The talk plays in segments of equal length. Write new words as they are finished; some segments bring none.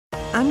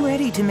I'm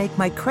ready to make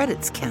my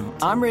credits count.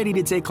 I'm ready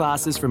to take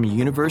classes from a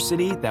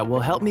university that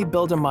will help me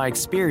build on my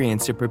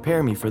experience to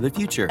prepare me for the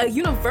future. A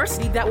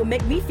university that will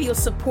make me feel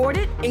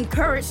supported,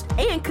 encouraged,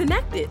 and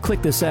connected.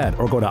 Click this ad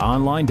or go to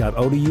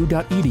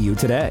online.odu.edu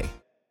today.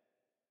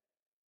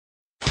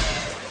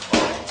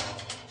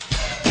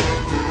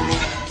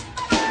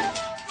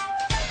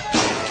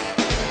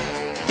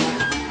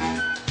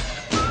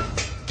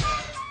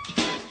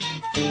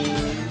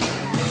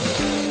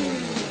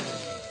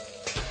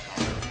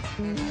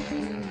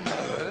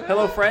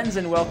 Hello, friends,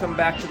 and welcome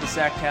back to the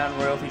Sacktown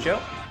Royalty Show.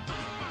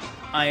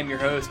 I am your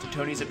host,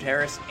 Tony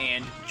Zipteris,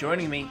 and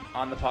joining me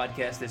on the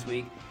podcast this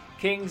week,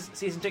 Kings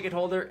season ticket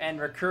holder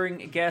and recurring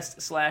guest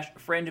 /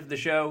 friend of the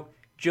show,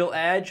 Jill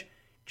Adge.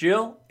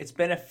 Jill, it's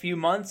been a few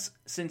months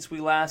since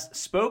we last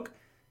spoke.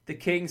 The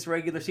Kings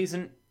regular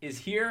season is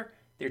here.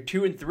 They're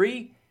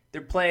 2-3.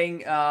 They're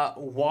playing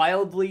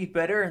wildly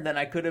better than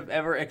I could have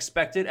ever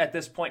expected at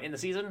this point in the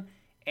season.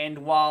 And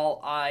while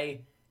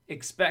I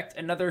expect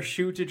another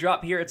shoe to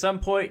drop here at some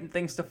point and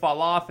things to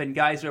fall off and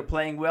guys who are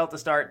playing well to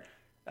start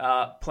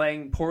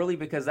playing poorly,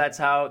 because that's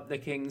how the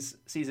Kings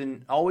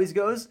season always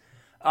goes,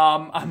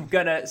 I'm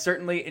going to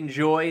certainly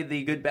enjoy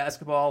the good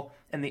basketball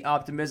and the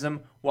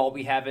optimism while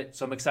we have it.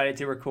 So I'm excited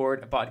to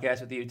record a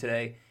podcast with you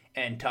today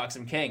and talk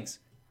some Kings.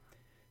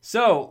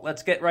 So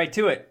let's get right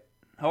to it.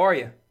 How are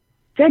you?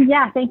 Good,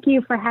 yeah. Thank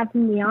you for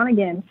having me on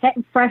again.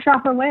 Fresh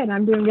off a win.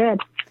 I'm doing good.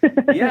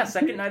 Yeah,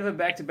 second night of a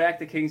back-to-back.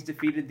 The Kings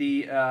defeated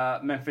the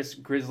Memphis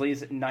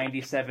Grizzlies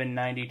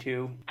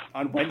 97-92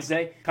 on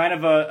Wednesday. Kind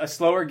of a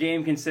slower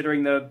game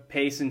considering the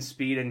pace and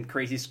speed and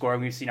crazy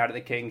scoring we've seen out of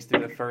the Kings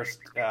through the first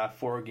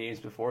 4 games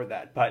before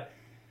that. But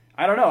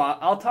I don't know.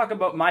 I'll talk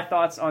about my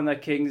thoughts on the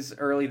Kings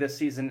early this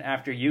season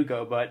after you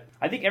go. But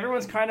I think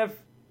everyone's kind of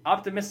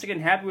optimistic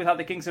and happy with how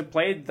the Kings have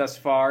played thus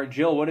far.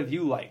 Jill, what have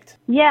you liked?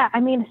 Yeah, I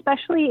mean,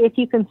 especially if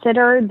you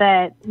consider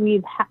that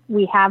we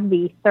have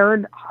the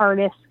third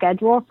hardest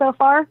schedule so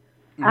far,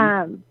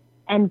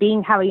 and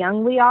being how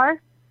young we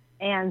are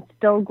and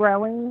still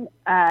growing,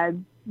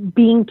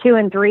 being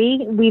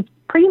 2-3, we've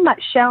pretty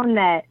much shown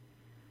that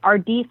our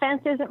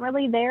defense isn't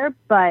really there,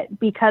 but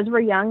because we're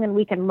young and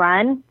we can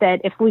run,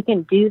 that if we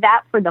can do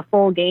that for the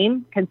full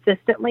game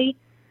consistently,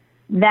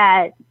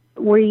 that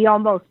we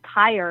almost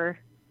tire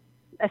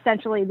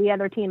essentially the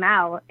other team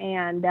out,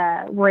 and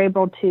we're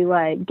able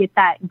to get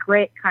that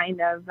grit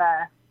kind of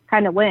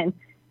win.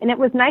 And it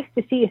was nice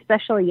to see,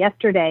 especially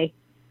yesterday,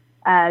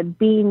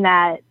 being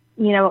that,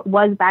 you know, it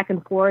was back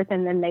and forth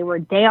and then they were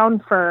down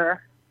for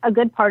a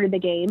good part of the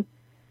game.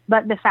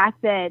 But the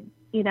fact that,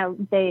 you know,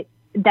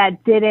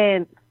 that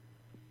didn't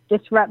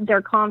disrupt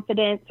their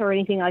confidence or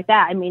anything like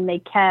that. I mean, they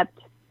kept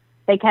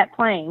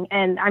playing,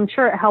 and I'm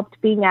sure it helped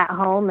being at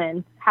home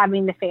and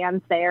having the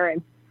fans there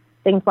and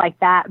things like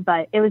that.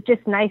 But it was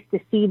just nice to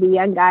see the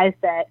young guys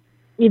that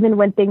even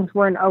when things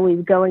weren't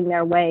always going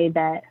their way,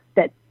 that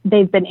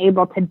they've been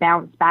able to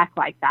bounce back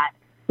like that.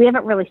 We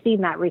haven't really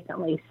seen that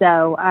recently.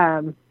 So,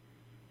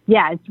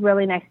 yeah, it's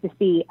really nice to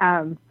see.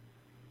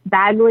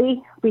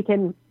 Bagley, we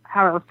can,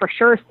 however, for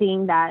sure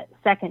seeing that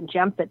second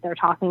jump that they're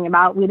talking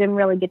about. We didn't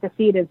really get to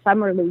see it in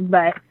Summer League,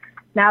 but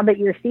now that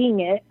you're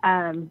seeing it,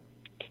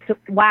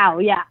 wow,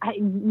 yeah,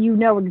 you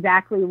know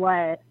exactly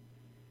what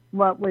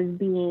was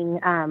being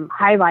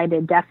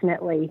highlighted,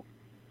 definitely,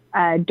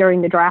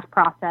 during the draft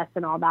process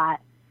and all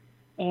that.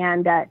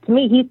 And to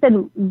me, he's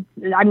been,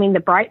 I mean,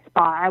 the bright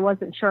spot. I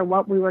wasn't sure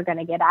what we were going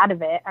to get out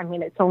of it. I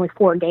mean, it's only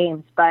 4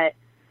 games, but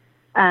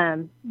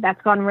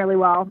that's gone really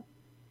well.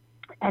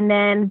 And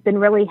then been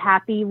really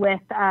happy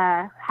with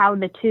how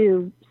the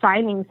 2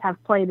 signings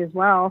have played as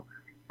well.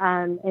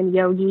 And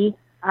Yogi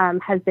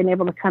has been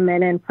able to come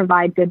in and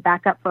provide good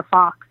backup for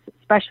Fox,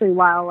 especially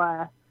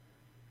while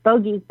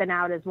Bogey's been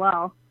out as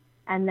well.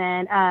 And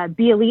then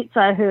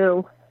Bjelica,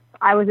 who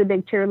I was a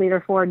big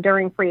cheerleader for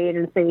during free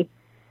agency.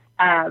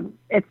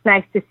 It's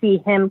nice to see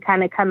him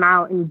kind of come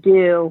out and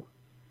do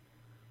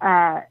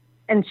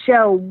and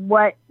show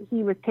what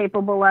he was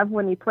capable of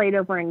when he played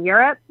over in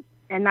Europe.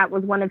 And that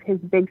was one of his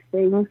big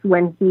things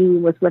when he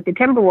was with the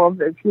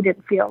Timberwolves, is he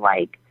didn't feel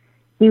like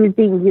he was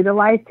being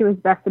utilized to his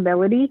best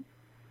ability.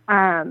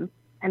 And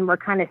we're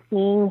kind of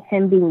seeing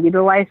him being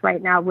utilized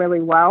right now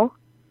really well.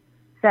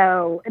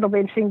 So it'll be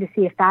interesting to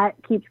see if that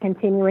keeps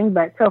continuing.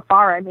 But so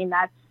far, I mean,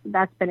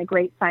 that's been a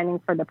great signing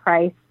for the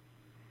price.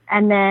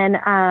 And then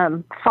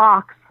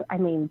Fox, I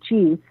mean,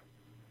 geez,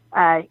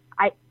 I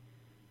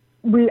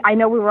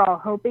know we were all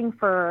hoping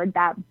for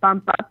that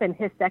bump up in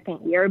his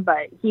second year,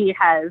 but he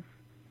has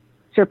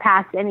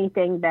surpassed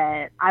anything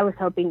that I was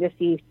hoping to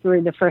see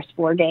through the first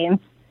 4 games,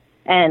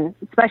 and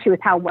especially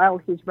with how well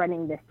he's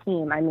running this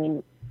team. I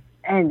mean,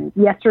 and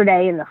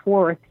yesterday in the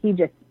 4th, he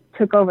just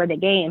took over the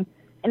game.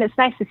 And it's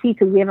nice to see,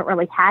 because we haven't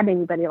really had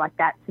anybody like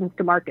that since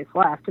DeMarcus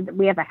left.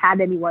 We haven't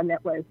had anyone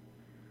that was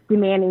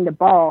demanding the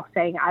ball,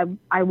 saying,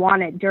 I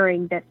want it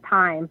during this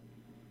time,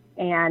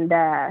 and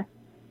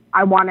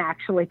I want to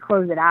actually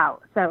close it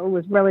out. So it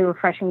was really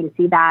refreshing to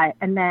see that.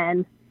 And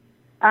then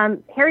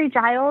Harry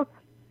Giles,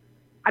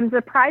 I'm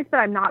surprised, but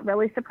I'm not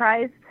really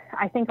surprised.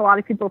 I think a lot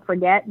of people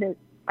forget that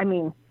I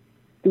mean,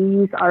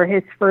 these are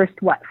his first,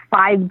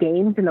 5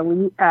 games in the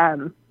league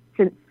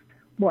since,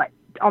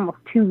 almost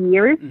 2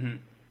 years.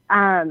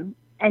 Mm-hmm.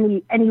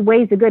 And he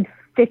weighs a good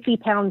 50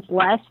 pounds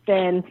less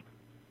than,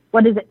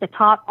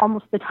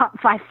 almost the top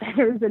 5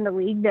 centers in the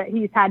league that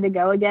he's had to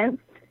go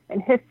against.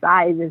 And his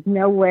size is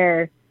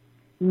nowhere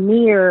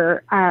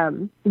near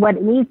what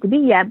it needs to be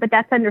yet, but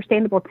that's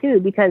understandable too,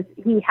 because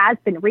he has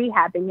been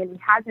rehabbing and he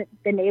hasn't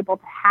been able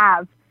to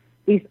have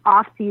these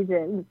off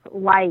seasons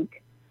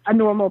like a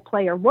normal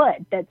player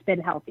would that's been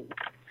healthy.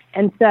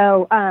 And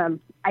so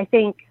I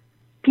think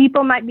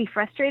people might be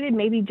frustrated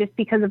maybe just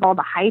because of all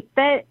the hype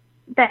that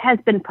has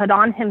been put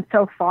on him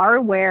so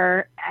far,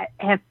 where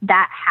if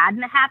that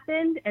hadn't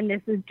happened and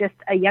this is just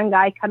a young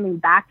guy coming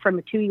back from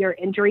a 2-year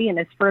injury in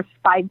his first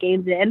 5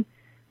 games in,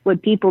 would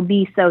people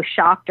be so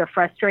shocked or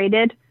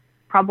frustrated?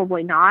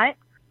 Probably not.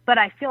 But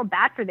I feel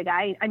bad for the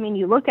guy. I mean,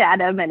 you look at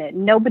him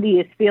and nobody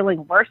is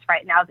feeling worse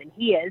right now than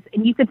he is.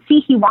 And you could see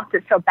he wants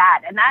it so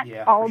bad. And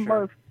that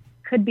almost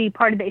could be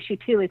part of the issue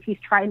too, is he's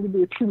trying to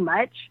do too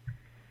much.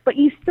 But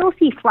you still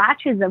see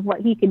flashes of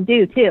what he can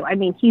do too. I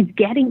mean, he's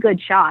getting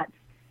good shots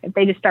if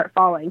they just start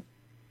falling.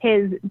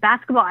 His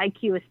basketball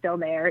IQ is still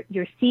there.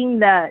 You're seeing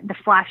the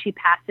flashy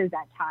passes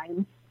at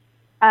times.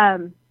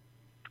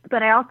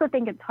 But I also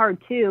think it's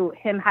hard too,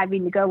 him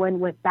having to go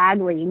in with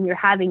Bagley, and you're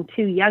having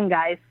 2 young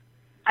guys,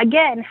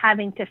 again,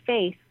 having to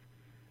face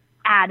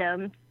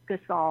Adams,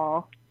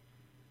 Gasol,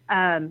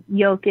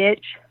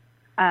 Jokic,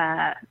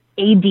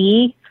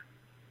 AD.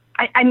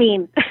 I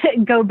mean,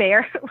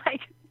 Gobert.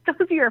 Like,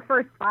 those are your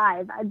first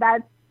 5.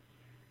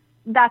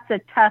 That's a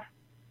tough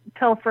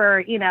pill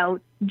for,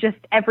 just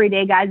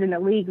everyday guys in the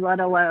league, let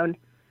alone,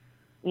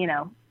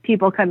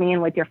 people coming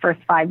in with your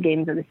first 5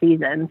 games of the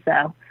season.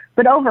 So,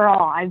 but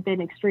overall, I've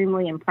been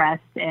extremely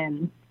impressed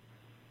and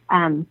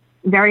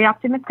very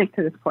optimistic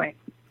to this point.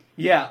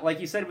 Yeah, like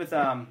you said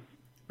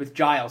with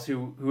Giles,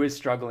 who is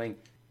struggling,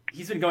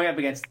 he's been going up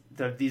against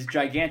these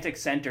gigantic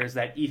centers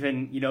that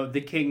even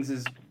the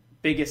Kings'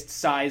 biggest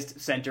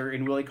sized center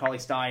in Willie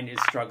Cauley-Stein is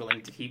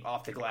struggling to keep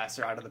off the glass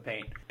or out of the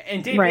paint.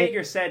 And Dave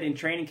Yeager said in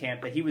training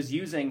camp that he was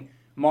using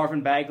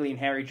Marvin Bagley and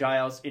Harry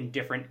Giles in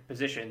different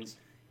positions.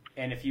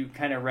 And if you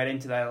kind of read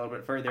into that a little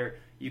bit further,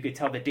 you could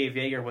tell that Dave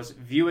Yeager was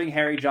viewing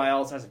Harry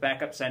Giles as a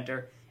backup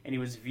center, and he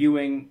was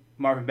viewing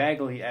Marvin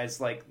Bagley as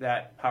like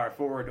that power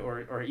forward,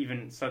 or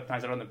even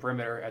sometimes out on the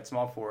perimeter at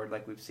small forward,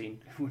 like we've seen.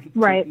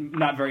 Right.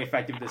 Not very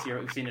effective this year,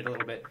 but we've seen it a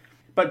little bit.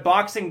 But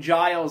boxing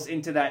Giles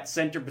into that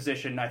center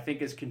position, I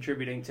think, is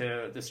contributing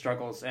to the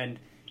struggles. And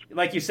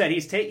like you said,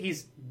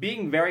 he's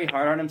being very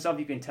hard on himself.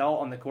 You can tell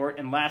on the court.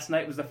 And last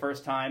night was the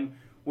first time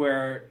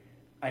where,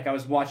 like, I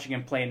was watching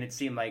him play, and it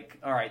seemed like,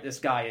 all right, this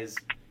guy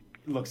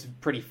looks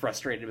pretty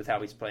frustrated with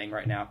how he's playing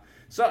right now.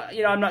 So,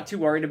 I'm not too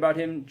worried about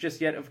him just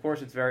yet. Of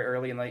course, it's very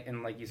early,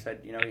 and like you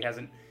said, he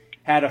hasn't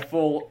had a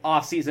full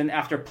offseason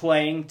after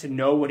playing to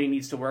know what he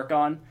needs to work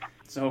on.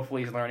 So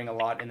hopefully he's learning a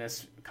lot in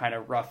this kind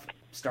of rough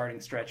starting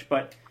stretch.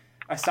 But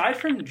aside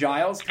from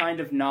Giles kind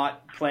of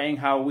not playing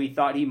how we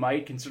thought he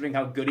might, considering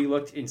how good he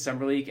looked in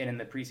Summer League and in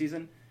the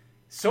preseason,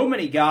 so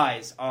many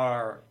guys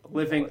are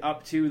living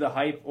up to the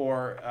hype,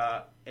 or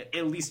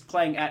at least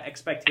playing at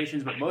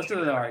expectations, but most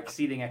of them are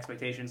exceeding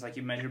expectations, like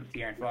you mentioned with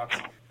De'Aaron Fox.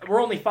 We're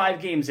only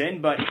 5 games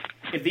in, but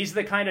if these are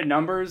the kind of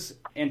numbers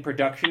and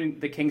production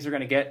the Kings are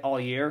going to get all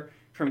year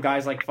from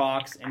guys like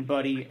Fox and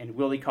Buddy and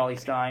Willie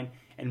Cauley-Stein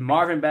and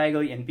Marvin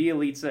Bagley and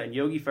Bielitsa and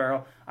Yogi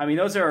Ferrell, I mean,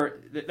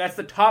 that's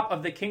the top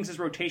of the Kings'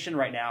 rotation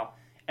right now,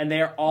 and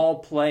they're all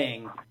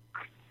playing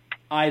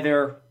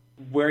either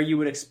where you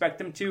would expect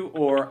them to,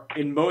 or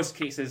in most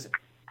cases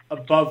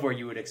above where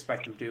you would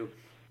expect them to,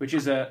 which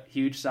is a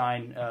huge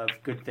sign of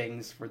good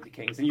things for the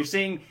Kings. And you're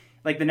seeing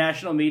like the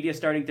national media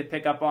starting to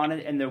pick up on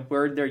it, and the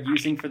word they're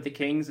using for the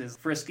Kings is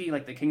frisky.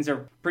 Like, the Kings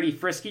are pretty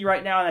frisky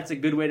right now, and that's a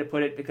good way to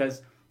put it,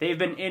 because they've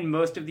been in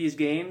most of these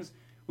games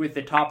with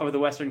the top of the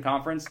Western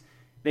Conference.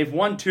 They've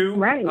won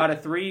 2 out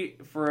of 3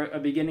 for a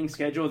beginning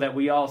schedule that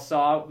we all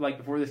saw like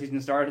before the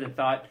season started and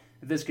thought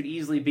that this could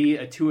easily be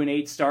a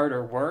 2-8 start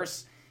or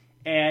worse.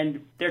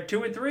 And they're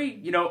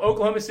 2-3.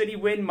 Oklahoma City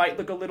win might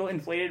look a little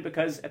inflated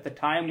because at the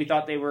time we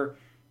thought they were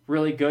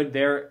really good.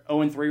 They're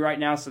 0-3 right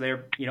now, so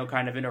they're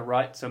kind of in a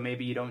rut. So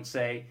maybe you don't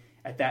say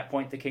at that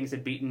point the Kings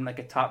had beaten like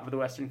a top of the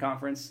Western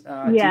Conference team.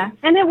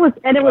 And it was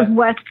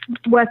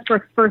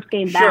Westbrook's first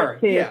game back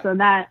too. Yeah. So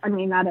that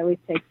always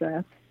takes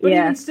a. But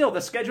even still,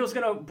 the schedule's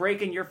going to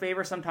break in your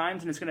favor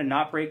sometimes, and it's going to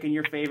not break in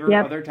your favor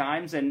other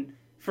times. And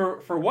for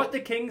what the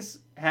Kings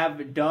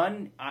have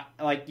done,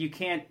 you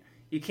can't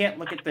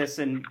look at this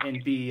and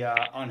be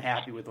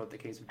unhappy with what the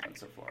Kings have done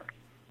so far.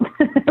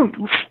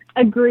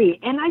 Agree.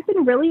 And I've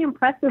been really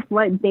impressed with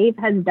what Dave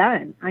has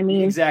done. I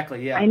mean,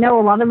 exactly, yeah. I know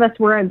a lot of us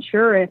were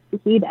unsure if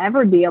he'd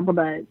ever be able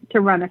to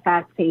run a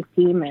fast-paced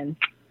team. And,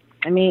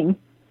 I mean,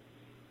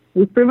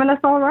 he's proven us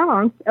all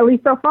wrong, at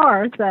least so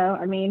far. So,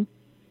 I mean,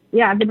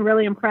 yeah, I've been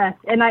really impressed.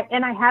 And I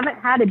haven't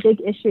had a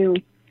big issue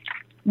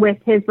with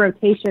his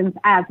rotations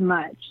as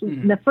much.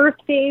 Mm-hmm. The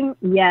first game,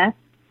 yes.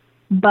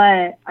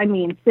 But, I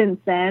mean, since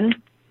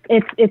then,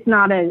 it's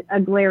not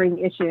a glaring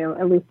issue,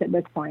 at least at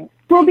this point.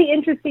 It will be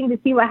interesting to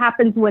see what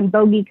happens when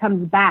Bogey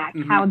comes back,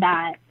 how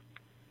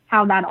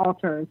that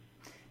alters.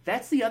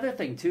 That's the other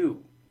thing,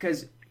 too,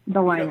 because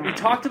we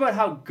talked about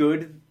how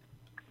good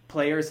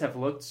players have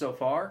looked so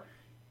far,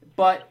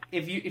 but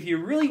if you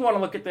really want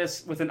to look at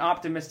this with an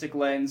optimistic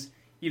lens,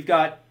 you've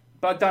got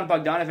Bogdan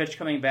Bogdanovic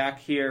coming back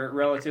here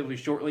relatively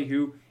shortly,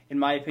 who, in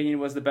my opinion,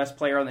 was the best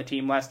player on the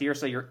team last year,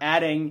 so you're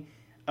adding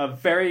a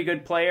very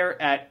good player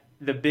at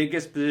the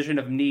biggest position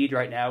of need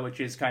right now, which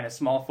is kind of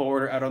small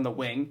forward or out on the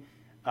wing.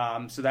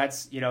 So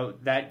that's,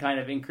 that kind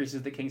of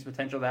increases the Kings'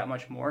 potential that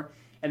much more.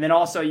 And then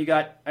also you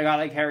got a guy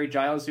like Harry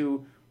Giles,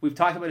 who we've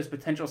talked about his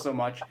potential so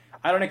much.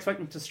 I don't expect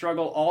him to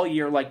struggle all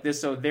year like this,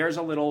 so there's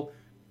a little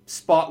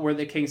spot where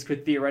the Kings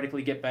could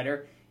theoretically get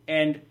better.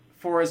 And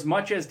for as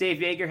much as Dave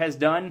Joerger has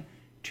done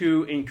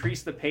to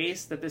increase the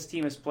pace that this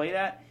team has played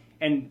at,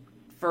 and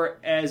for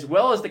as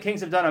well as the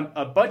Kings have done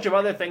a bunch of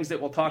other things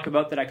that we'll talk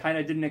about that I kind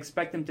of didn't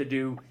expect them to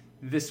do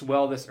this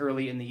well this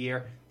early in the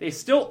year, they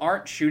still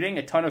aren't shooting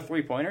a ton of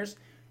three-pointers.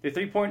 Their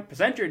three-point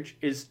percentage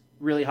is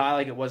really high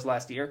like it was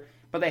last year,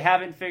 but they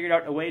haven't figured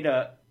out a way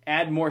to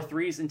add more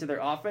threes into their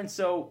offense.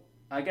 So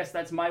I guess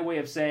that's my way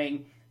of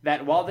saying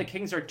that while the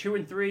Kings are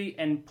 2-3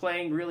 and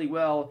playing really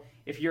well,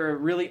 if you're a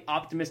really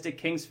optimistic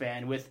Kings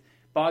fan with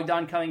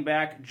Bogdan coming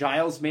back,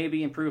 Giles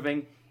maybe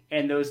improving,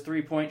 and those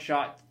three-point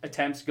shot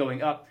attempts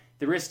going up,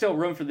 there is still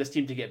room for this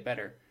team to get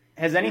better.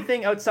 Has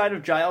anything outside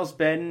of Giles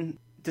been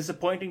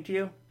disappointing to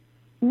you?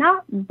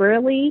 Not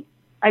really.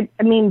 I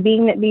mean,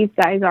 being that these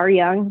guys are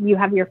young, you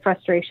have your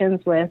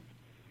frustrations with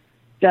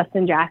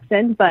Justin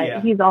Jackson,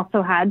 but he's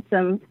also had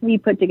he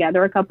put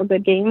together a couple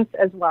good games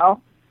as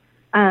well.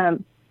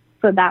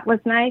 So that was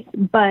nice.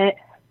 But,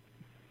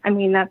 I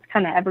mean, that's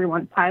kind of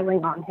everyone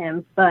piling on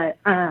him. But,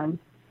 I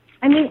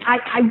mean,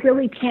 I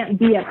really can't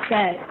be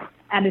upset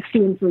at a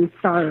 2-3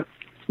 start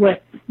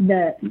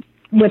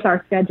with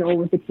our schedule,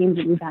 with the teams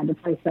that we've had to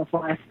play so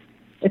far,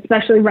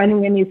 especially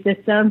running a new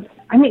system.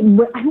 I mean,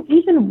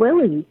 even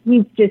Willie,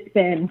 he's just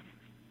been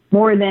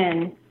more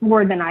than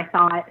I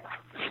thought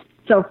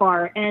so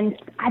far.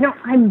 And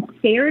I'm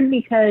scared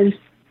because,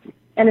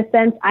 in a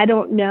sense, I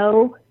don't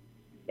know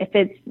if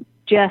it's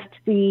just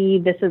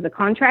this is a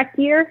contract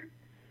year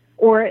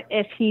or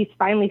if he's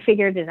finally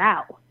figured it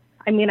out.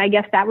 I mean, I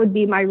guess that would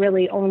be my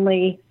really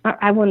only,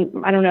 I don't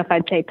know if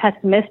I'd say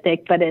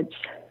pessimistic, but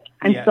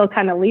I'm still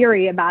kind of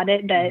leery about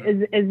it. That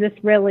is this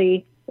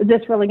really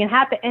going to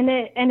happen?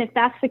 And if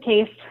that's the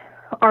case,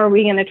 are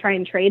we going to try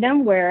and trade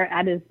him where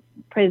at his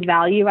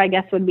value, I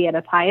guess, would be at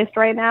its highest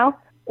right now?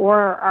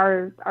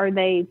 Or are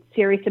they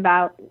serious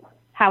about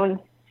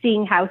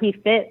seeing how he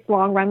fits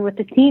long run with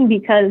the team?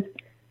 Because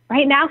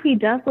right now he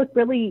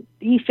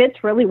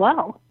fits really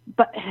well.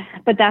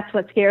 But that's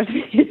what scares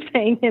me, is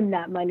paying him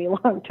that money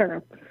long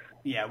term.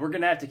 Yeah, we're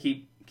going to have to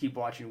keep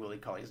watching Willie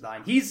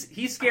Cauley-Stein. He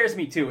scares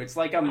me too. It's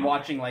like I'm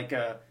watching like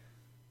a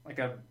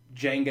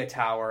Jenga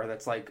tower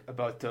that's like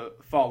about to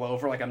fall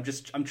over. Like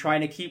I'm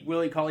trying to keep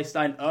Willie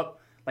Cauley-Stein up.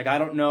 Like I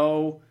don't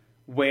know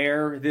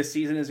where this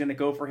season is going to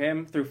go for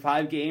him. Through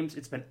 5 games,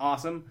 it's been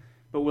awesome.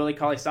 But Willie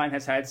Cauley-Stein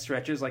has had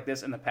stretches like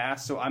this in the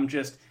past, so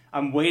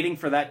I'm waiting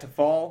for that to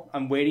fall.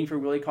 I'm waiting for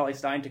Willie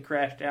Cauley-Stein to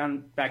crash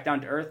back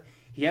down to earth.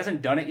 He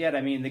hasn't done it yet. I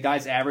mean, the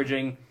guy's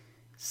averaging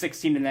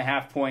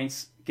 16.5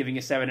 points, giving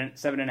you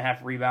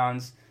 7.5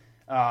 rebounds.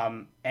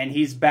 And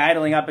he's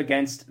battling up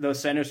against those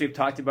centers we've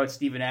talked about,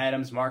 Steven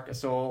Adams, Marc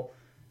Gasol,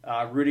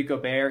 Rudy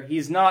Gobert.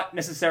 He's not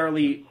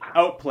necessarily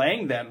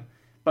outplaying them,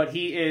 but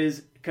he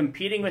is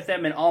competing with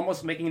them and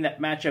almost making that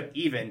matchup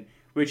even,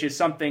 which is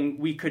something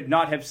we could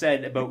not have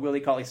said about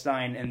Willie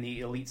Cauley-Stein and the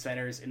elite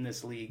centers in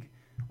this league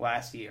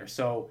last year.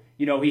 So,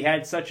 he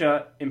had such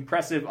a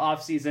impressive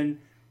offseason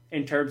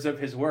in terms of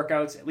his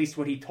workouts, at least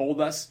what he told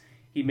us.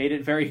 He made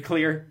it very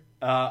clear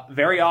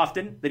very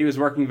often that he was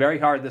working very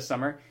hard this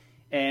summer.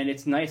 And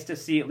it's nice to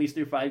see, at least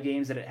through 5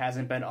 games, that it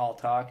hasn't been all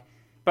talk.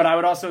 But I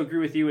would also agree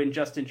with you in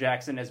Justin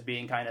Jackson as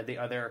being kind of the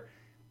other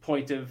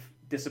point of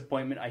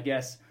disappointment, I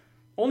guess,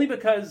 only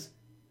because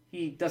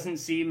he doesn't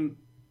seem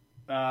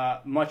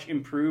much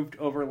improved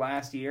over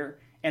last year.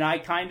 And I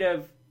kind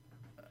of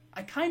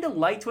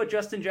liked what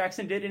Justin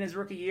Jackson did in his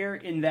rookie year,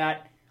 in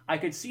that I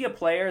could see a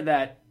player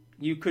that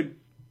you could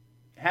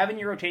have in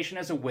your rotation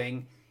as a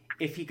wing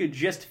if he could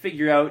just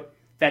figure out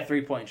that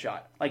three-point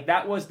shot. Like,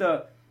 that was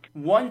the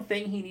one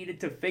thing he needed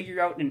to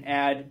figure out and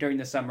add during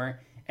the summer.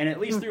 And at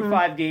least through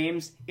 5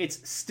 games,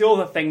 it's still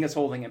the thing that's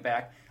holding him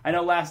back. I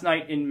know last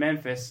night in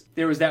Memphis,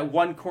 there was that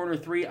one corner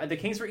 3. The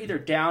Kings were either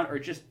down or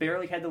just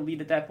barely had the lead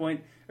at that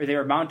point, or they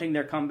were mounting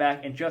their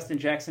comeback, and Justin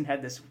Jackson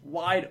had this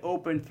wide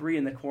open 3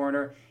 in the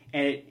corner,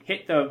 and it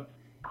hit the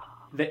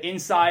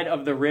inside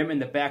of the rim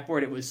and the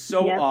backboard. It was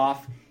so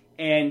off.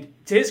 And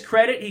to his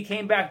credit, he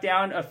came back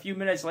down a few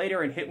minutes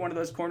later and hit one of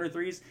those corner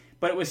 3s.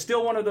 But it was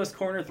still one of those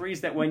corner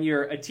 3s that when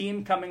you're a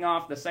team coming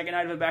off the second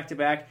night of a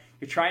back-to-back,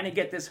 you're trying to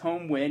get this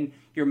home win,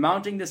 you're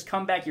mounting this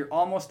comeback, you're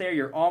almost there,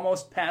 you're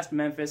almost past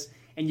Memphis,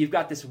 and you've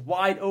got this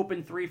wide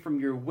open 3 from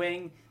your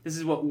wing. This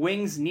is what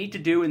wings need to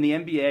do in the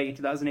NBA in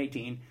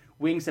 2018.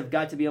 wings have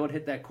got to be able to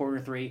hit that corner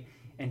three.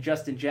 And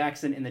Justin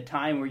Jackson, in the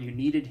time where you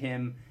needed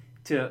him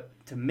to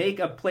make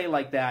a play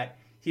like that,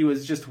 he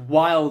was just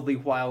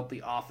wildly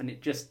off. And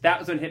that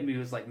was when it hit me. It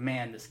was like,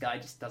 man, this guy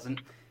just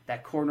doesn't,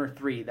 that corner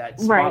three, that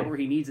spot where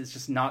he needs is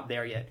just not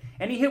there yet.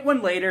 And he hit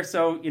one later,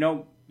 so,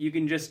 you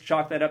can just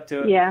chalk that up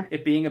to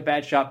it being a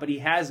bad shot. But he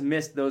has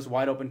missed those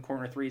wide open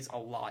corner threes a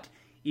lot,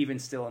 even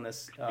still in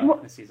this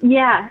season.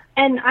 Yeah,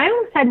 and I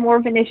almost had more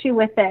of an issue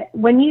with it.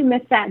 When you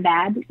miss that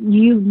bad,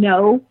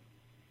 you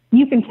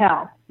can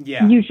tell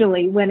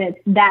usually when it's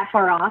that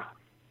far off.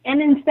 And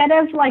instead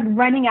of like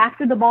running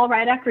after the ball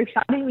right after he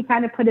shot it, he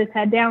kind of put his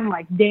head down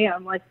like,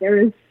 damn, like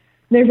there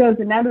goes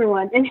another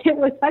one. And it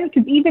was funny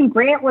because even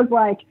Grant was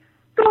like,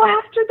 go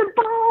after the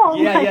ball.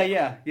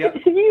 Yeah.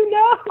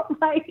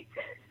 Like,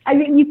 I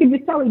mean, you could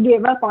just tell he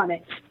gave up on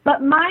it.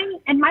 But my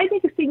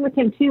biggest thing with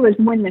him too is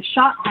when the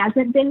shot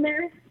hasn't been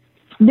there,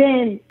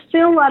 then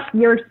fill up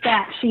your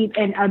stat sheet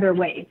in other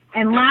ways.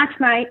 And last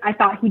night, I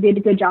thought he did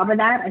a good job of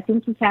that. I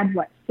think he had,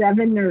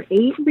 7 or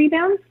 8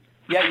 rebounds?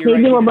 Yeah, you're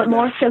maybe right. A little bit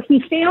more. So he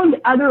found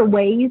other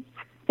ways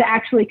to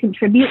actually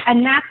contribute.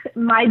 And that's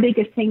my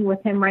biggest thing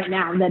with him right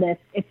now, that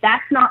if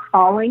that's not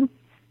falling,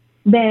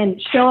 then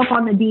show up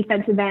on the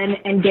defensive end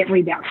and get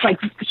rebounds. Like,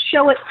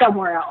 show it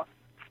somewhere else.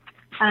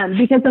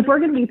 Because if we're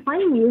going to be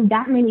playing you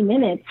that many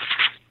minutes,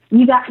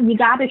 you got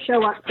to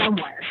show up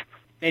somewhere.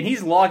 And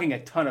he's logging a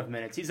ton of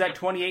minutes. He's at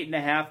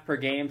 28.5 per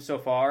game so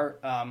far.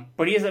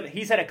 But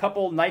he's had a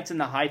couple nights in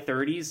the high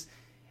 30s.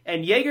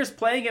 And Jaeger's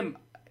playing him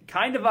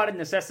kind of out of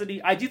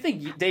necessity. I do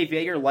think Dave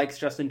Joerger likes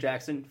Justin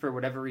Jackson for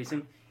whatever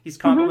reason. He's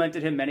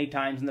complimented him many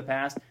times in the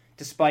past,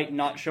 despite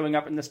not showing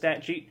up in the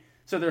stat sheet.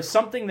 So there's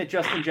something that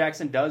Justin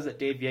Jackson does that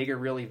Dave Joerger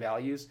really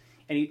values.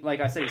 And he,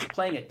 like I said, he's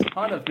playing a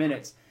ton of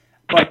minutes.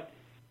 But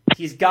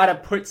he's got to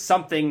put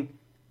something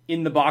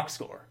in the box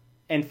score.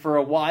 And for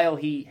a while,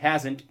 he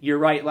hasn't. You're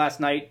right,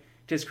 last night,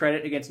 to his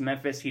credit, against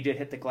Memphis, he did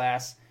hit the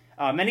glass.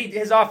 And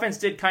his offense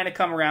did kind of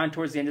come around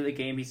towards the end of the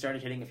game. He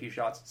started hitting a few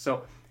shots.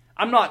 So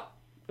I'm not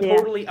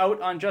totally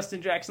out on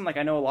Justin Jackson like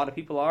I know a lot of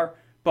people are,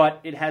 but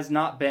it has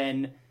not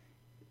been,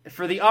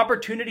 for the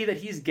opportunity that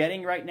he's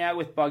getting right now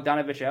with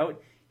Bogdanović out,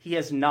 he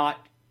has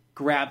not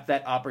grabbed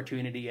that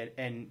opportunity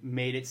and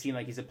made it seem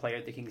like he's a player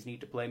that the Kings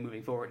need to play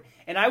moving forward.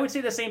 And I would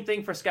say the same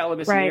thing for Skal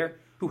Labissière,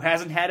 who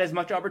hasn't had as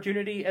much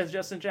opportunity as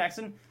Justin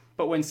Jackson,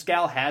 but when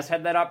Skal has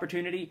had that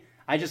opportunity,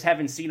 I just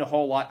haven't seen a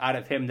whole lot out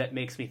of him that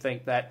makes me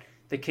think that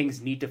the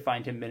Kings need to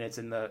find him minutes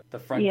in the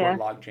front court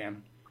logjam.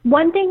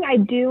 One thing I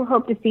do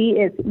hope to see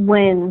is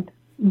when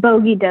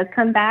Bogey does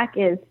come back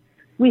is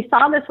we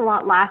saw this a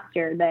lot last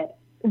year, that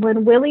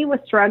when Willie was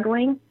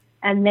struggling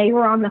and they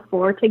were on the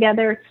floor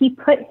together, he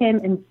put him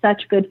in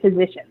such good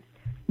positions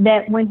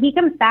that when he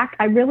comes back,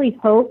 I really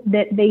hope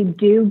that they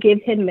do give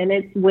him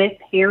minutes with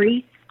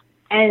Harry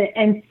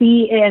and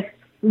see if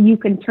you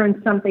can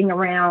turn something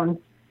around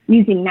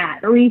using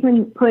that, or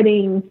even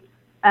putting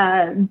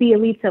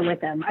Bielitsa with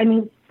him. I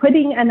mean,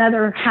 putting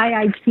another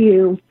high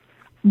IQ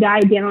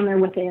guy down there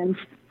with him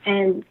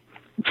and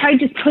try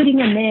just putting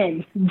him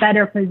in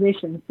better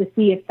positions to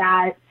see if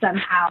that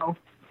somehow,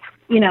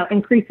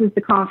 increases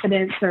the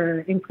confidence or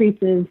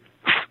increases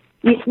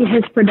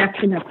his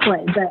production of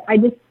play. But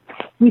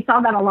we saw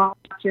that a lot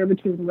last year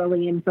between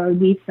Willie and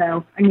Bogey.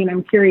 So, I mean,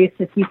 I'm curious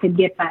if you could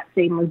get that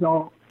same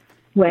result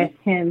with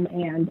him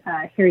and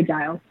Harry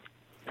Giles.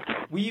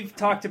 We've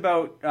talked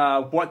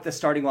about what the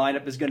starting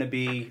lineup is going to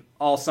be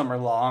all summer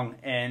long,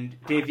 and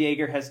Dave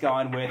Joerger has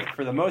gone with,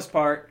 for the most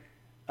part,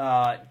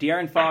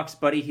 De'Aaron Fox,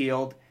 Buddy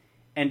Hield,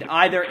 and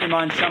either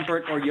Iman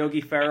Shumpert or Yogi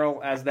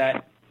Ferrell as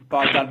that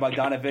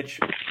Bogdanović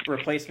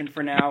replacement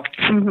for now,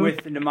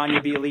 with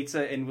Nemanja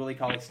Bjelica and Willie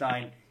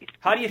Cauley-Stein.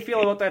 How do you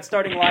feel about that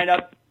starting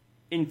lineup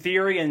in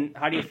theory, and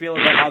how do you feel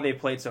about how they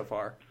played so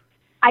far?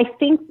 I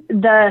think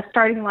the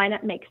starting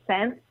lineup makes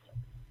sense.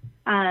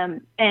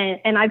 And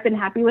I've been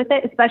happy with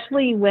it,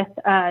 especially with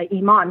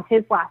Iman,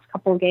 his last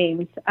couple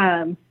games.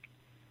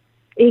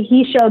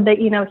 He showed that,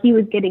 he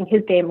was getting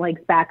his game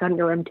legs back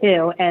under him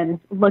too, and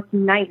looked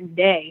night and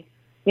day,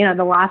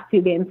 the last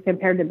 2 games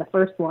compared to the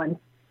first one.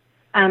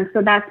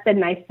 So that's been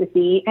nice to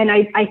see. And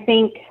I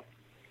think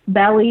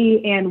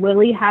Belly and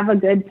Willie have a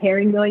good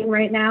pairing going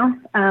right now.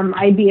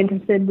 I'd be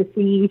interested to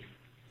see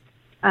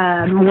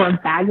more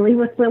of Bagley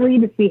with Willie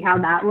to see how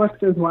that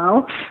looks as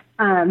well.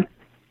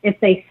 If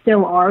they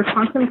still are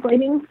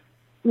contemplating,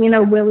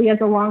 Willie as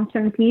a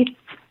long-term piece,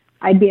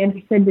 I'd be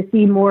interested to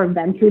see more of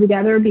them two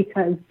together,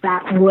 because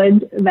that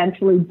would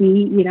eventually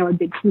be, a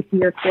big piece of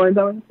your core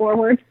going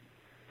forward.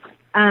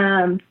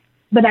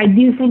 But I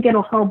do think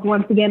it'll help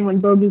once again when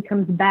Bogey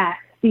comes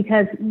back,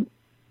 because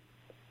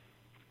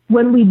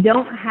when we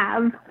don't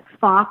have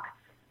Fox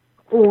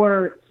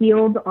or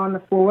Hield on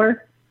the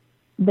floor,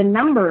 the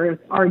numbers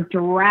are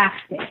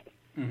drastic.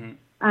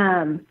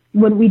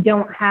 When we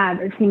don't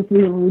have, it seems to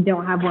me, when we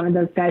don't have one of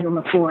those guys on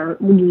the floor,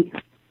 we've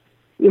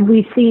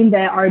seen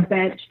that our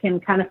bench can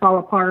kind of fall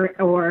apart,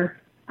 or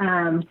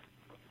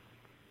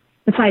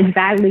besides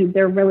Bagley,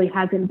 there really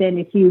hasn't been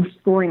a huge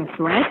scoring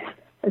threat,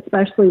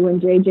 especially when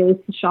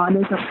JJ's shot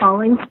isn't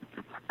falling.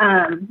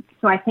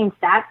 So I think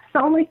that's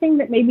the only thing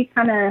that maybe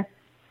kind of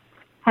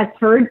has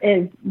hurt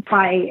is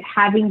by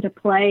having to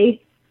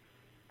play,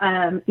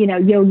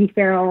 Yogi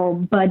Ferrell,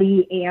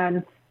 Buddy,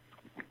 and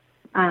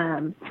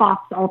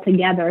Fox all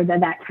together,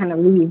 that kind of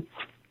leaves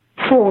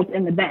holes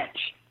in the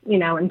bench,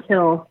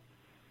 until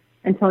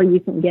you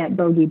can get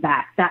Bogey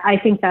back. I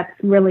think that's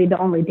really the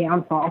only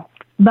downfall.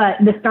 But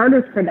the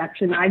starters'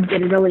 production I've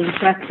been really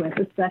impressed with,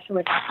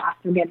 especially how fast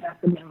they're getting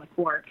up and down the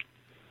court.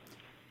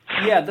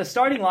 Yeah, the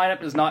starting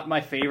lineup is not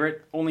my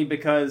favorite, only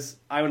because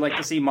I would like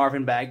to see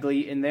Marvin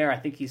Bagley in there. I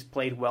think he's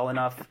played well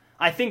enough.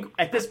 I think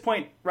at this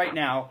point right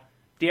now,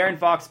 De'Aaron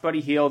Fox,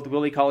 Buddy Hield,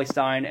 Willie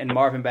Cauley-Stein, and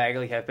Marvin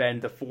Bagley have been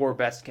the 4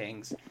 best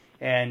Kings.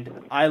 And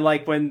I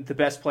like when the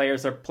best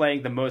players are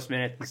playing the most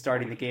minutes and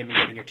starting the game and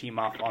getting your team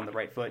off on the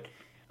right foot.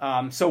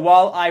 So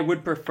while I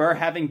would prefer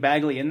having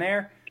Bagley in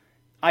there,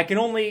 I can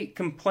only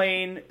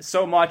complain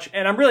so much,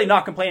 and I'm really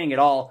not complaining at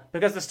all,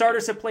 because the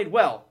starters have played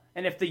well.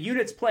 And if the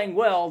unit's playing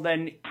well,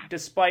 then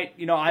despite,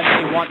 I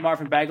may want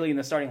Marvin Bagley in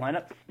the starting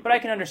lineup, but I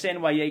can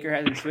understand why Jaeger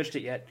hasn't switched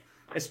it yet,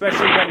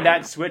 especially when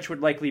that switch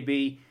would likely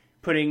be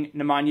putting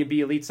Nemanja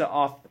Bjelica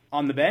off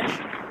on the bench.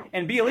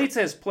 And Bjelica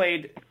has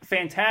played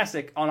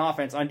fantastic on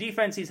offense. On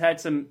defense, he's had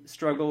some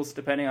struggles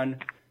depending on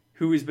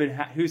who he's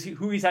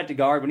had to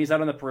guard. When he's out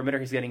on the perimeter,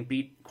 he's getting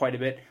beat quite a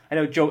bit. I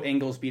know Joe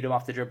Ingles beat him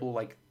off the dribble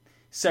like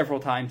several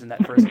times in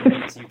that first game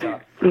against Utah.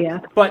 Yeah.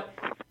 But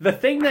the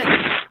thing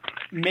that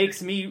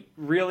makes me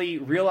really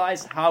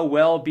realize how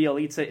well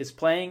Bjelica is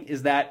playing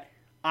is that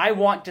I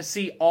want to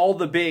see all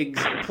the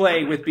bigs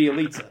play with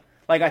Bjelica.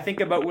 Like, I think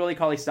about Willie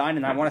Cauley-Stein,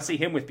 and I want to see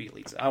him with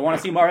Bjelica. I want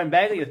to see Marvin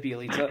Bagley with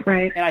Bjelica.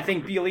 Right. And I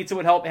think Bjelica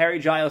would help Harry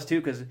Giles, too,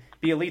 because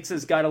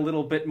Bjelica's got a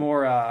little bit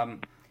more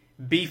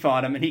beef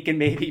on him, and he can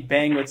maybe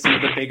bang with some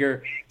of the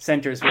bigger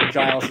centers where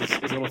Giles is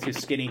a little too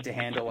skinny to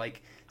handle,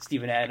 like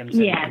Steven Adams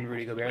and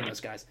Rudy Gobert and those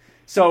guys.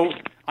 So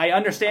I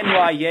understand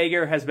why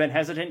Jaeger has been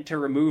hesitant to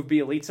remove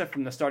Bjelica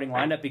from the starting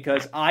lineup,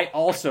 because I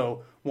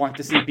also want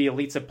to see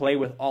Bjelica play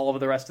with all of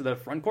the rest of the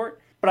front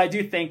court. But I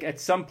do think at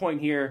some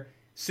point here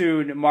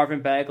soon,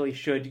 Marvin Bagley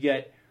should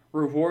get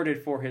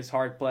rewarded for his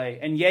hard play.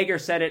 And Jaeger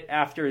said it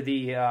after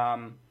the,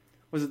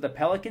 was it the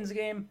Pelicans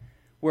game,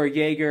 where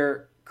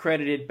Jaeger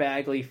credited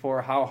Bagley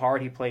for how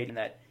hard he played, and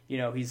that,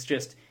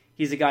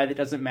 he's a guy that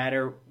doesn't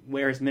matter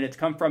where his minutes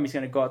come from. He's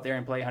going to go out there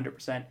and play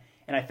 100%.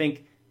 And I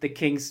think the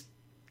Kings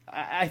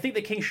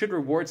should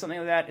reward something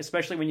like that,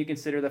 especially when you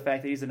consider the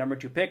fact that he's the number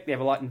 2 pick. They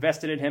have a lot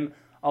invested in him.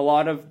 A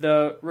lot of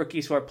the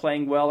rookies who are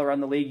playing well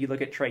around the league, you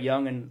look at Trae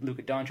Young and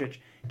Luka Doncic,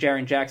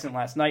 Jaren Jackson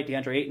last night,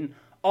 DeAndre Ayton,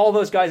 all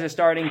those guys are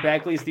starting.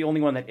 Bagley's the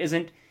only one that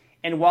isn't.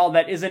 And while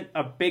that isn't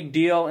a big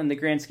deal in the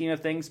grand scheme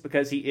of things,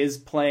 because he is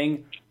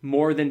playing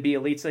more than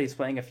Bjelica, he's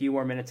playing a few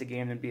more minutes a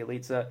game than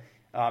Bjelica.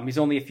 He's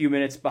only a few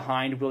minutes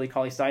behind Willie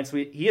Cauley-Stein, so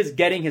he is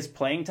getting his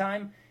playing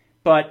time.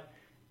 But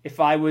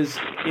if I was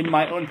in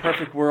my own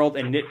perfect world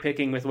and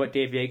nitpicking with what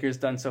Dave Jaeger's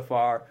done so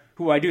far,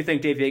 who I do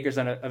think Dave Jaeger's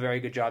done a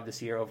very good job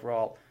this year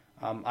overall,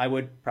 I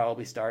would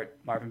probably start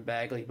Marvin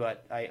Bagley,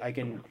 but I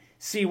can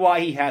see why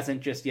he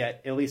hasn't just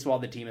yet, at least while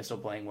the team is still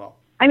playing well.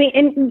 I mean,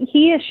 and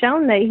he has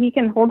shown that he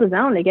can hold his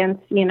own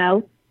against,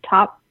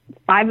 top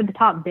 5 of the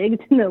top bigs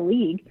in the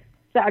league.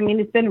 So, I mean,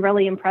 it's been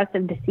really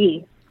impressive to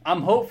see.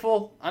 I'm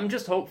hopeful. I'm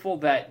just hopeful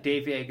that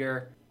Dave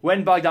Jaeger,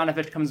 when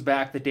Bogdanović comes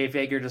back, that Dave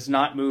Jaeger does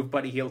not move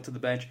Buddy Hield to the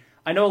bench.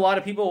 I know a lot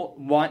of people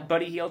want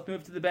Buddy Hield to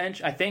move to the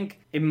bench. I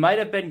think it might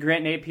have been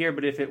Grant Napier,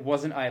 but if it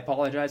wasn't, I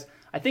apologize.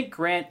 I think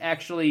Grant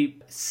actually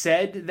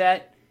said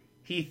that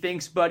he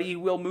thinks Buddy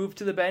will move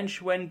to the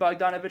bench when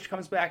Bogdanović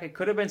comes back. It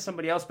could have been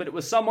somebody else, but it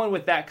was someone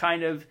with that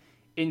kind of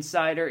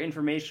insider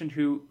information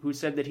who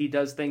said that he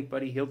does think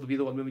Buddy Hield will be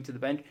the one moving to the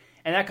bench.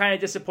 And that kind of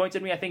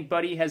disappointed me. I think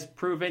Buddy has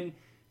proven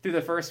through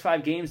the first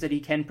 5 games that he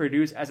can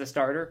produce as a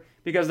starter,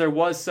 because there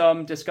was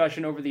some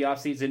discussion over the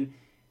offseason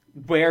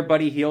where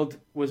Buddy Hield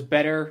was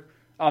better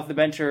off the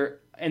bench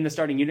or in the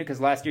starting unit, because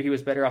last year he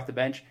was better off the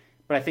bench.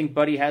 But I think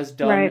Buddy has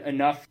done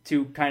enough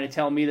to kind of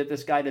tell me that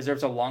this guy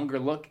deserves a longer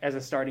look as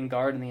a starting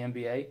guard in the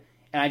NBA.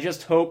 And I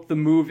just hope the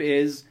move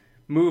is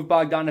move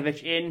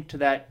Bogdanović into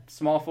that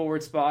small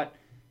forward spot.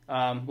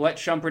 Let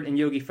Shumpert and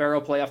Yogi Ferrell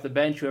play off the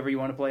bench. Whoever you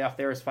want to play off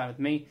there is fine with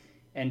me.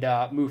 And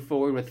move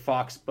forward with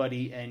Fox,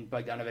 Buddy, and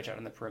Bogdanović out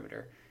on the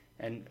perimeter.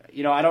 And,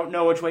 I don't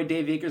know which way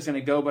Dave Jaeger's going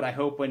to go, but I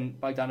hope when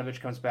Bogdanović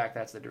comes back,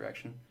 that's the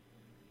direction.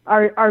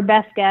 Our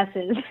best guess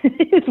is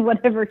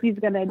whatever he's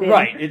going to do.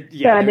 Right.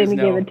 There's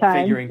no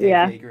figuring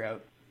Dave Jaeger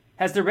out.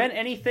 Has there been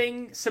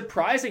anything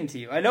surprising to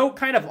you? I know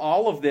kind of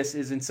all of this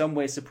is in some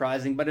way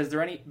surprising, but has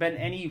there been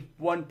any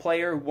one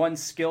player, one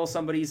skill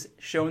somebody's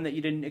shown that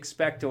you didn't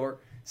expect, or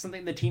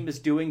something the team is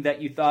doing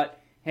that you thought,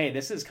 hey,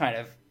 this is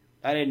I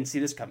didn't see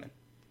this coming?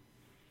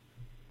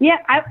 Yeah,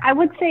 I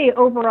would say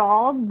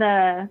overall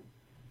the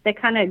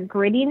kind of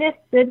grittiness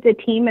that the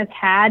team has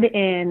had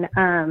in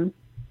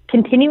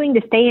continuing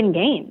to stay in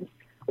games,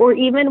 or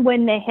even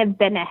when they have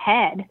been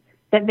ahead,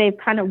 that they've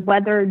kind of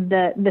weathered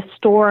the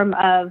storm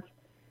of,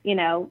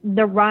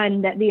 the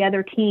run that the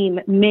other team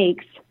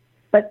makes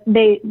but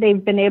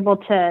they've been able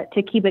to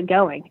keep it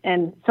going.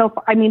 And so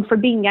far, I mean, for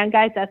being young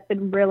guys, that's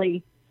been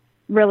really,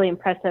 really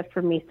impressive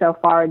for me so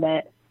far,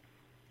 that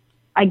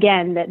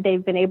again, that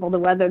they've been able to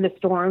weather the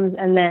storms,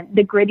 and then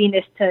the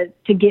grittiness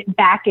to get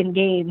back in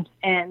games.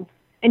 And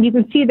you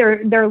can see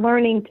they're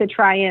learning to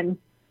try and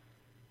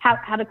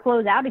how to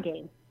close out a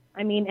game.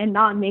 I mean, and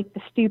not make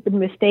the stupid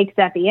mistakes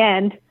at the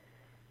end.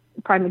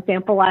 Prime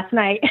example last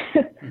night.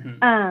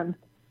 Mm-hmm.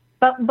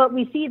 But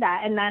we see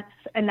that,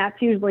 and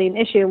that's usually an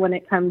issue when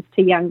it comes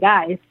to young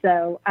guys.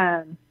 So,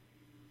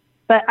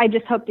 but I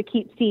just hope to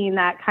keep seeing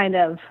that kind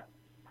of,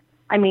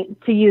 I mean,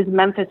 to use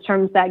Memphis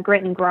terms, that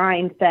grit and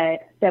grind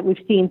that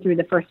we've seen through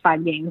the first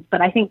 5 games.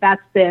 But I think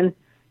that's been,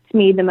 to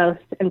me, the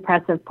most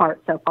impressive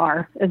part so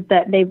far, is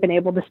that they've been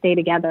able to stay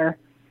together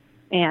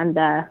and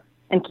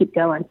keep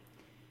going.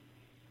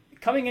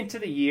 Coming into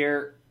the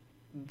year,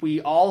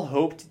 we all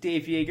hoped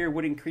Dave Joerger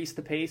would increase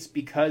the pace,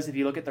 because if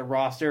you look at the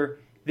roster,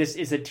 this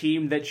is a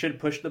team that should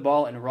push the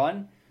ball and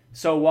run.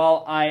 So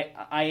while I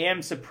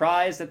am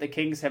surprised that the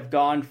Kings have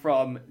gone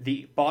from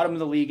the bottom of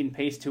the league in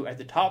pace to at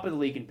the top of the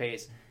league in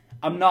pace,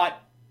 I'm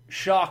not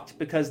shocked,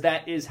 because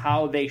that is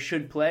how they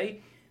should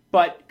play.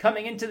 But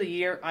coming into the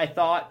year, I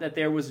thought that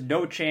there was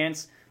no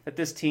chance that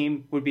this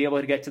team would be able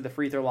to get to the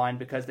free throw line,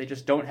 because they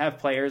just don't have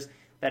players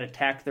that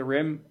attack the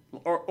rim,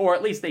 or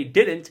at least they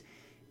didn't.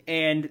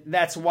 And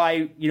that's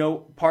why,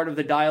 part of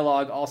the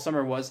dialogue all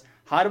summer was,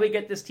 how do we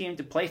get this team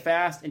to play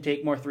fast and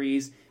take more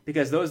threes?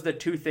 Because those are the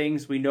two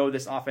things we know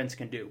this offense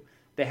can do.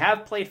 They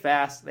have played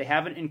fast. They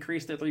haven't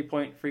increased their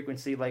three-point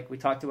frequency like we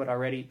talked about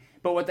already.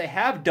 But what they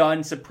have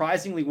done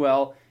surprisingly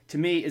well, to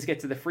me, is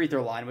get to the free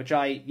throw line, which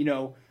I,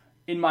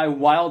 in my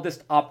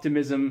wildest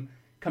optimism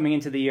coming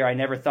into the year, I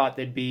never thought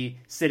they'd be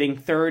sitting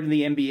third in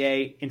the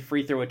NBA in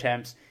free throw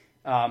attempts.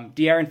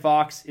 De'Aaron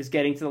Fox is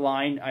getting to the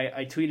line.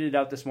 I tweeted it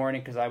out this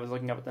morning because I was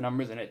looking up at the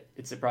numbers, and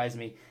it surprised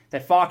me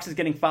that Fox is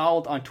getting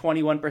fouled on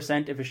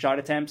 21% of his shot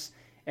attempts,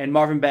 and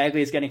Marvin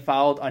Bagley is getting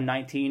fouled on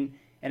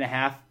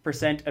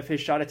 19.5% of his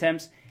shot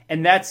attempts.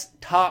 And that's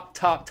top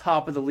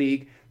of the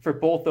league for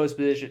both those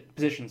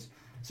positions.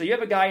 So you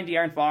have a guy in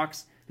De'Aaron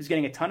Fox who's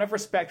getting a ton of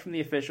respect from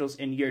the officials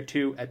in year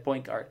 2 at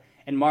point guard,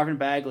 and Marvin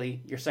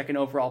Bagley, your second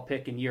overall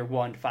pick in year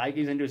 1, 5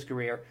 years into his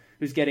career,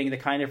 who's getting the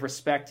kind of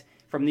respect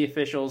from the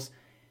officials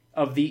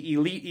of the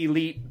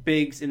elite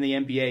bigs in the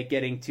NBA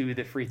getting to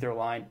the free throw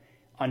line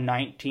on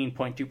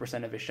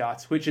 19.2% of his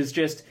shots, which is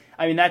just,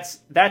 I mean,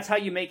 that's how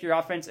you make your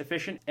offense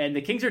efficient, and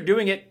the Kings are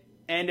doing it.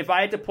 And if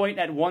I had to point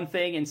at one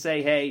thing and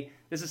say, hey,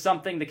 this is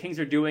something the Kings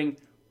are doing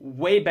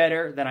way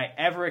better than I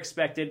ever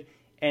expected,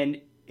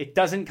 and it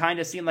doesn't kind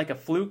of seem like a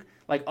fluke,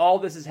 like all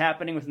this is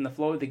happening within the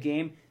flow of the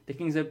game, the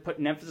Kings have put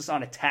an emphasis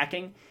on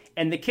attacking,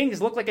 and the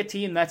Kings look like a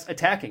team that's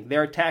attacking.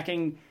 They're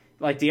attacking.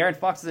 Like, De'Aaron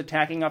Fox is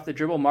attacking off the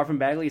dribble. Marvin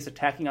Bagley is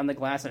attacking on the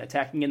glass and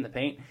attacking in the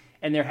paint.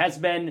 And there has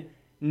been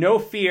no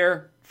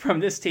fear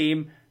from this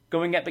team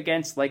going up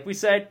against, like we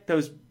said,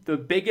 the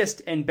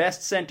biggest and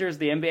best centers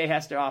the NBA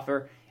has to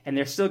offer. And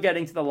they're still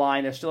getting to the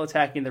line. They're still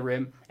attacking the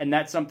rim. And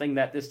that's something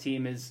that this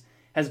team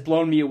has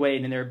blown me away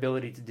in their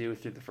ability to do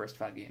through the first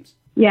 5 games.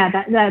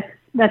 Yeah,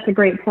 that's a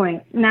great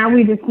point. Now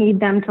we just need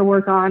them to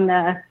work on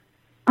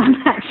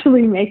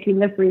actually making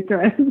the free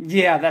throws.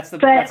 Yeah, that's the.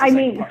 But that's the I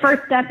mean, part.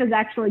 First step is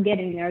actually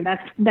getting there.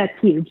 That's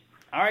huge.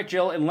 All right,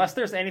 Jill. Unless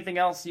there's anything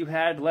else you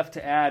had left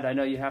to add, I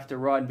know you have to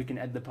run. We can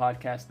end the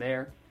podcast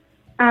there.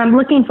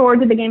 Looking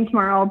forward to the game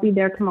tomorrow. I'll be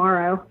there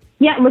tomorrow.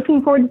 Yeah,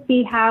 looking forward to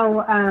see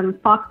how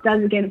Fox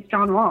does against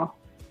John Wall.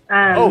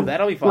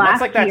 That'll be fun. That's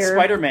like that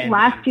Spider-Man.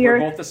 Last year,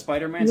 both the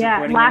Spider-Mans.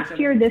 Yeah, last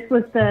year this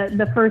was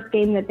the first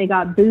game that they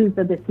got booed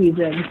of the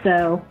season.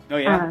 So. Oh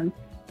yeah.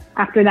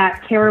 After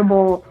that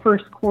terrible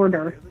first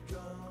quarter,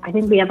 I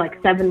think we had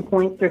like 7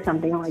 points or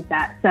something like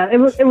that. So it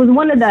was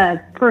one of the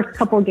first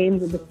couple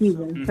games of the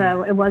season. Mm-hmm.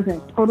 So it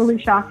wasn't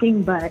totally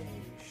shocking, but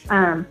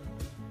I'm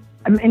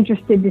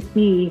interested to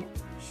see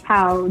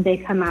how they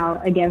come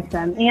out against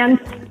them. And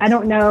I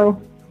don't know.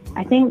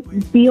 I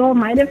think Beal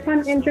might have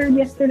gotten injured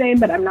yesterday,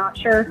 but I'm not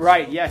sure.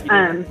 Right? Yeah. He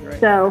did. Right.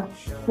 So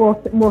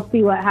we'll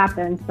see what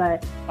happens.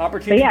 But yeah, to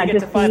get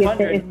just to 500.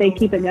 see if they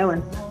keep it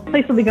going. The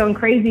place will be going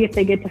crazy if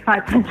they get to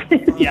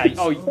 500. Yeah.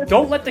 Oh,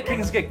 don't let the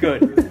Kings get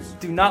good.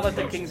 Do not let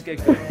the Kings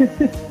get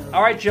good.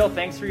 All right, Jill.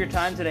 Thanks for your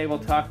time today. We'll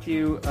talk to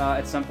you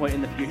at some point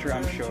in the future,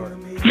 I'm sure.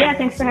 Yeah.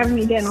 Thanks for having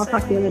me again. I'll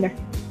talk to you later.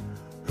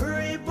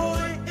 Hurry,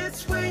 boy,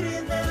 it's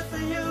waiting there for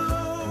you.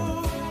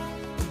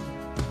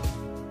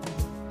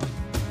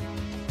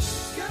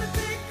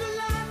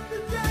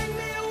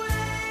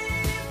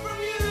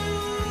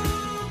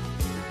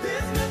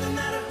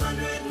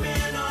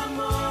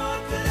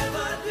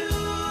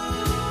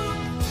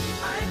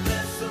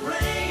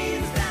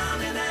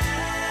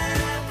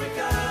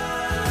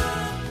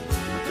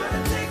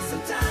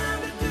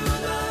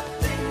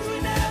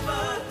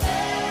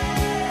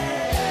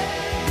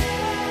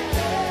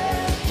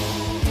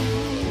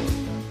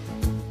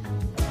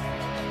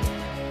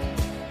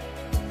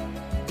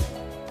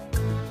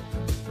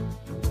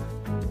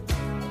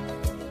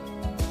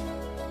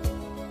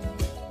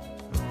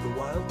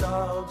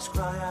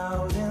 Cry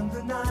out in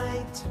the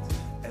night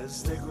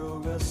as they grow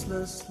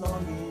restless,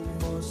 longing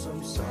for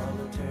some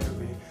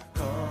solitary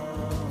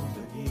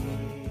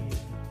company.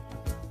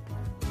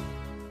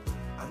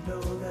 I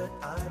know that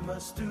I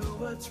must do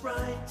what's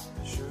right,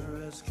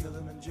 sure as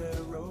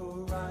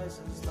Kilimanjaro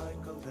rises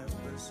like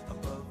Olympus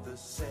above the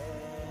Serengeti.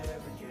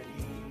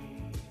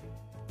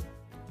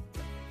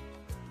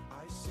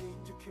 I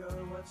seek to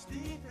cure what's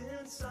deep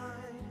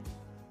inside,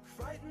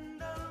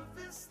 frightened of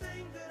this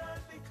thing that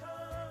I've become.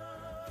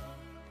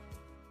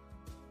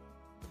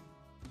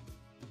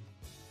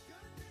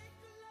 Gonna take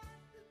a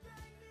life to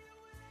drag me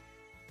away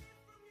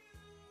from you.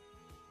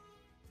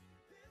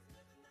 There's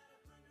nothing that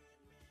 100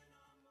 men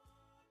or more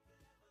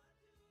could ever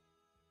do.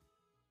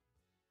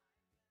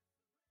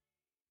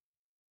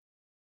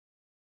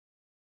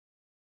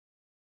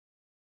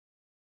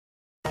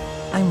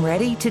 I'm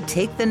ready to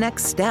take the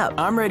next step.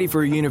 I'm ready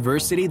for a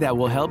university that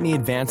will help me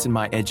advance in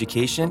my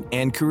education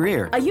and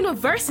career. A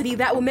university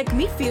that will make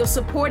me feel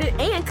supported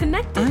and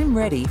connected. I'm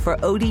ready for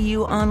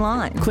ODU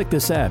Online. Click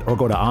this ad or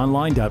go to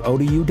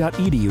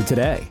online.odu.edu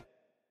today.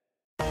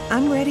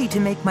 I'm ready to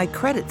make my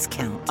credits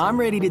count. I'm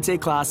ready to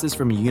take classes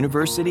from a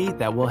university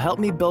that will help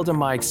me build on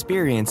my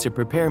experience to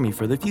prepare me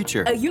for the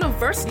future. A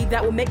university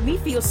that will make me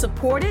feel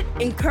supported,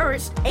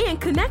 encouraged, and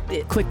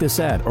connected. Click this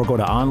ad or go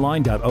to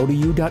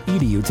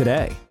online.odu.edu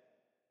today.